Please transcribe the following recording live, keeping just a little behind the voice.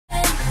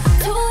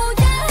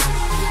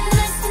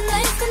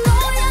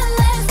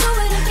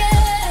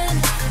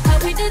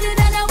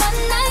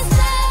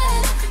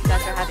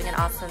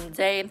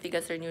day. If you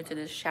guys are new to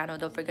this channel,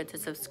 don't forget to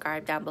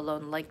subscribe down below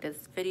and like this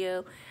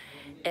video.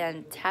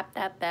 And tap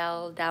that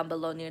bell down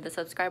below near the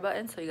subscribe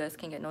button so you guys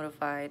can get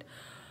notified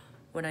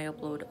when I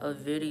upload a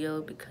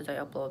video, because I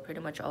upload pretty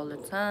much all the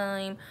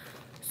time.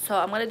 So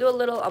I'm gonna do a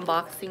little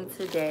unboxing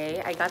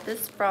today. I got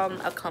this from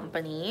a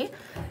company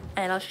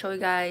and I'll show you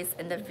guys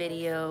in the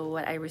video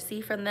what I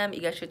received from them.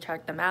 You guys should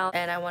check them out.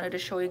 And I wanted to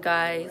show you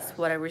guys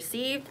what I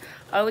received.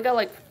 I only got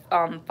like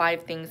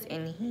 5 things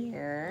in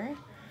here,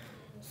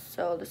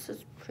 so this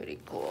is pretty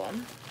cool.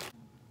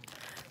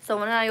 So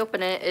when I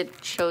open it,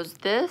 it shows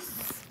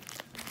this.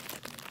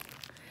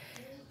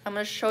 I'm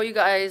gonna show you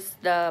guys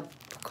the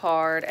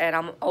card, and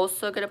I'm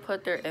also gonna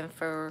put their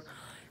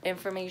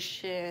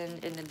information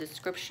in the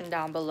description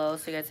down below,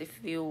 so guys, if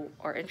you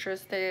are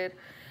interested,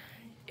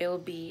 it'll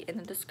be in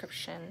the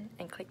description,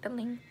 and click the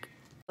link.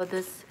 So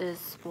this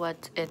is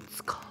what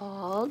it's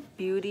called,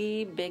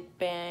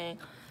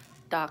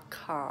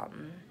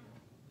 beautybigbang.com.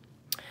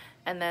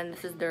 And then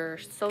this is their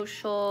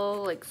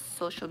social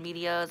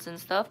medias and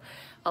stuff.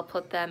 I'll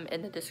put them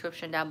in the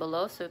description down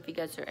below, so if you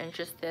guys are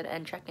interested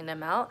in checking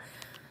them out,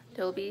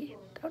 they'll be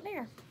down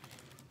there.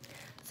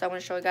 So I'm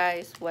going to show you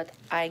guys what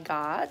I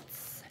got.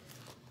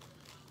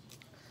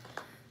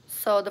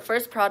 So the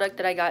first product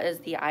that I got is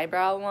the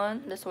eyebrow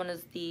one. This one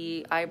is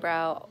the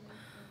eyebrow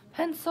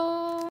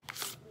pencil.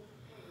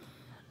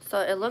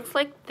 So it looks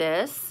like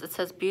this. It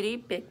says Beauty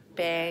Big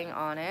Bang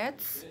on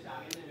it.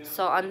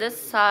 So on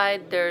this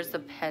side, there's a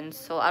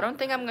pencil. I don't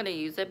think I'm going to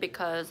use it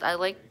because I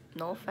like,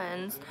 no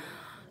offense,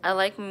 I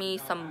like me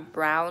some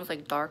browns,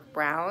 like dark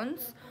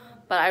browns.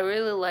 But I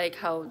really like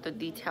how the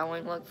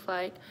detailing looks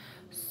like.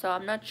 So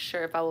I'm not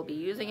sure if I will be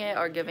using it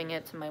or giving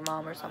it to my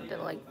mom or something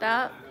like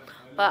that.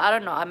 But I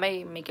don't know. I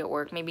might make it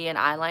work. Maybe an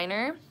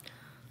eyeliner.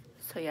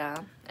 So yeah.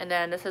 And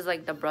then this is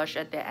like the brush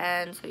at the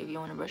end. So if you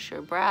want to brush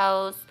your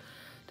brows,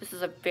 this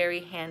is a very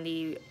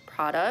handy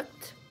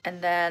product.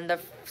 And then the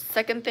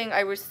second thing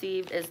I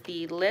received is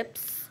the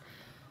lips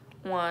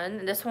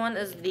one. This one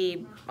is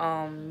the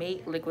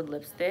matte liquid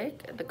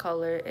lipstick. The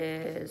color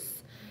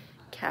is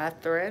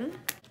Catherine.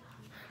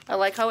 I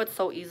like how it's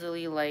so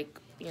easily, like,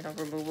 you know,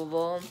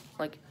 removable,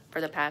 like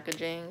for the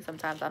packaging.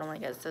 Sometimes I don't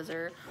want to get a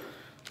scissor.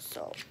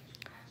 So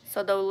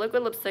the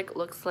liquid lipstick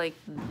looks like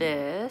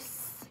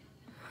this.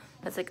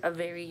 It's like a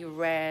very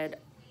red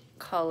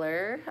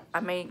color. I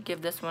may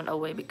give this one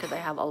away because I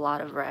have a lot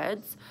of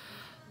reds,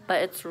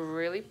 but it's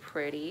really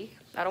pretty.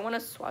 I don't want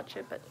to swatch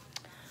it, but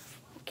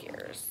who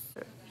cares?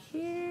 So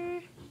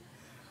here,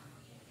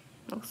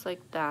 looks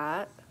like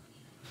that.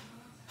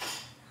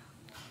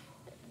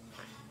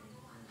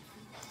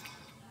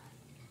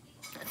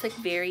 It's like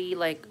very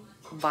like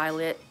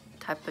violet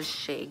type of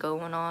shade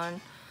going on.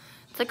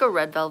 It's like a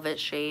red velvet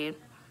shade,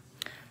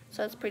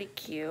 so it's pretty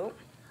cute.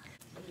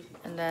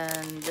 And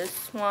then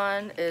this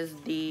one is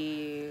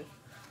the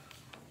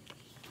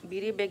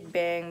Beauty Big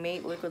Bang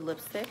Matte Liquid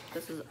Lipstick.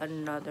 This is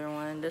another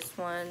one. This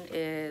one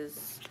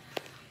is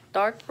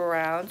dark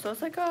brown, so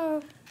it's like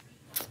a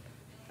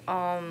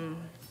I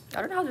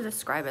don't know how to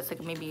describe it. It's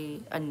like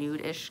maybe a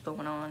nude-ish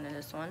going on in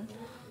this one.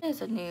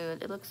 It's a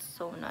nude. It looks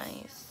so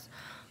nice.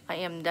 I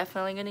am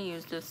definitely going to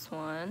use this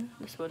one.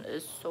 This one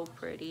is so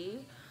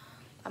pretty.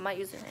 I might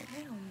use it right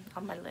now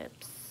on my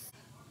lips.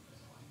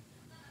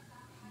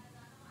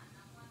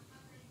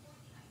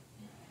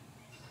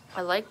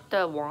 I like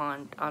the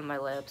wand on my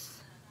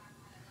lips.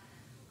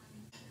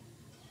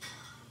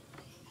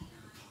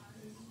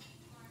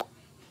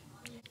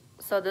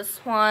 So this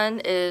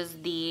one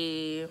is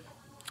the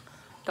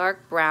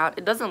dark brown.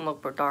 It doesn't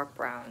look dark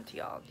brown to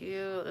y'all.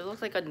 It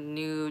looks like a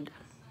nude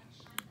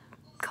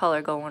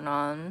color going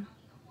on.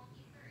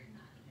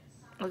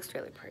 Looks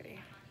really pretty.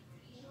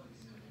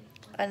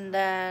 And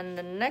then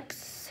the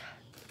next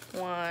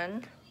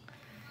one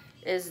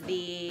is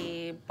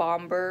the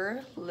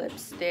Bomber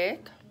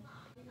lipstick.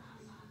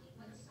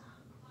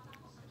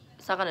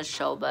 It's not gonna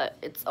show, but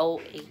it's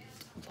 08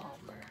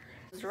 Bomber.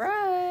 That's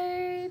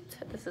right.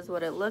 This is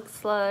what it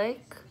looks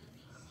like.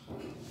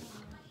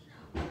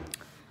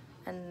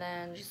 And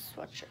then just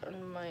swatch it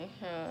on my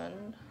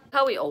hand.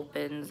 How it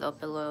opens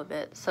up a little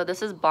bit. So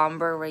this is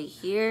Bomber right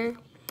here.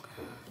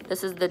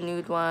 This is the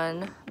nude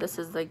one. This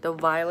is like the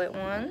violet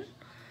one.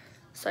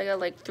 So I got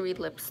like 3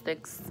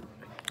 lipsticks.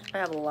 I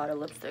have a lot of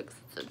lipsticks.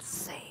 It's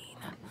insane.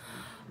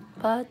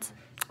 But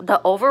the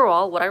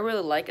overall, what I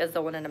really like is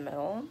the one in the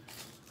middle.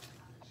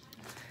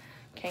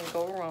 Can't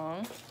go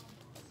wrong.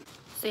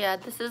 So yeah,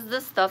 this is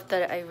the stuff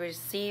that I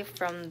received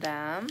from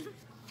them.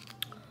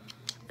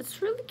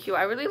 It's really cute.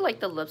 I really like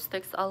the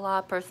lipsticks a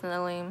lot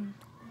personally.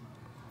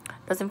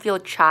 Doesn't feel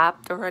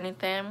chapped or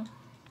anything.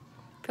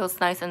 Feels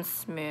nice and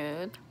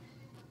smooth.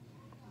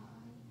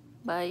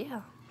 But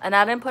yeah, and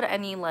I didn't put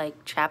any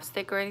like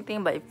chapstick or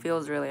anything, but it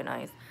feels really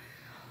nice.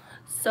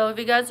 So if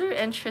you guys are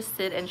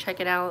interested in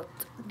checking out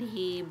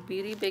the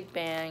Beauty Big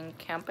Bang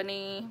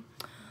company,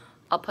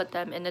 I'll put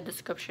them in the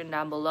description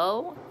down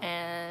below.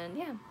 And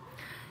yeah,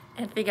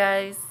 and if you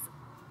guys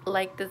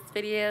like this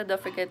video,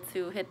 don't forget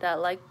to hit that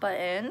like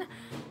button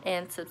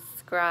and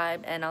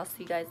subscribe, and I'll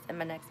see you guys in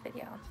my next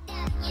video.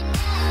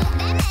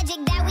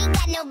 magic that we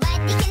got,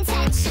 nobody can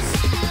touch.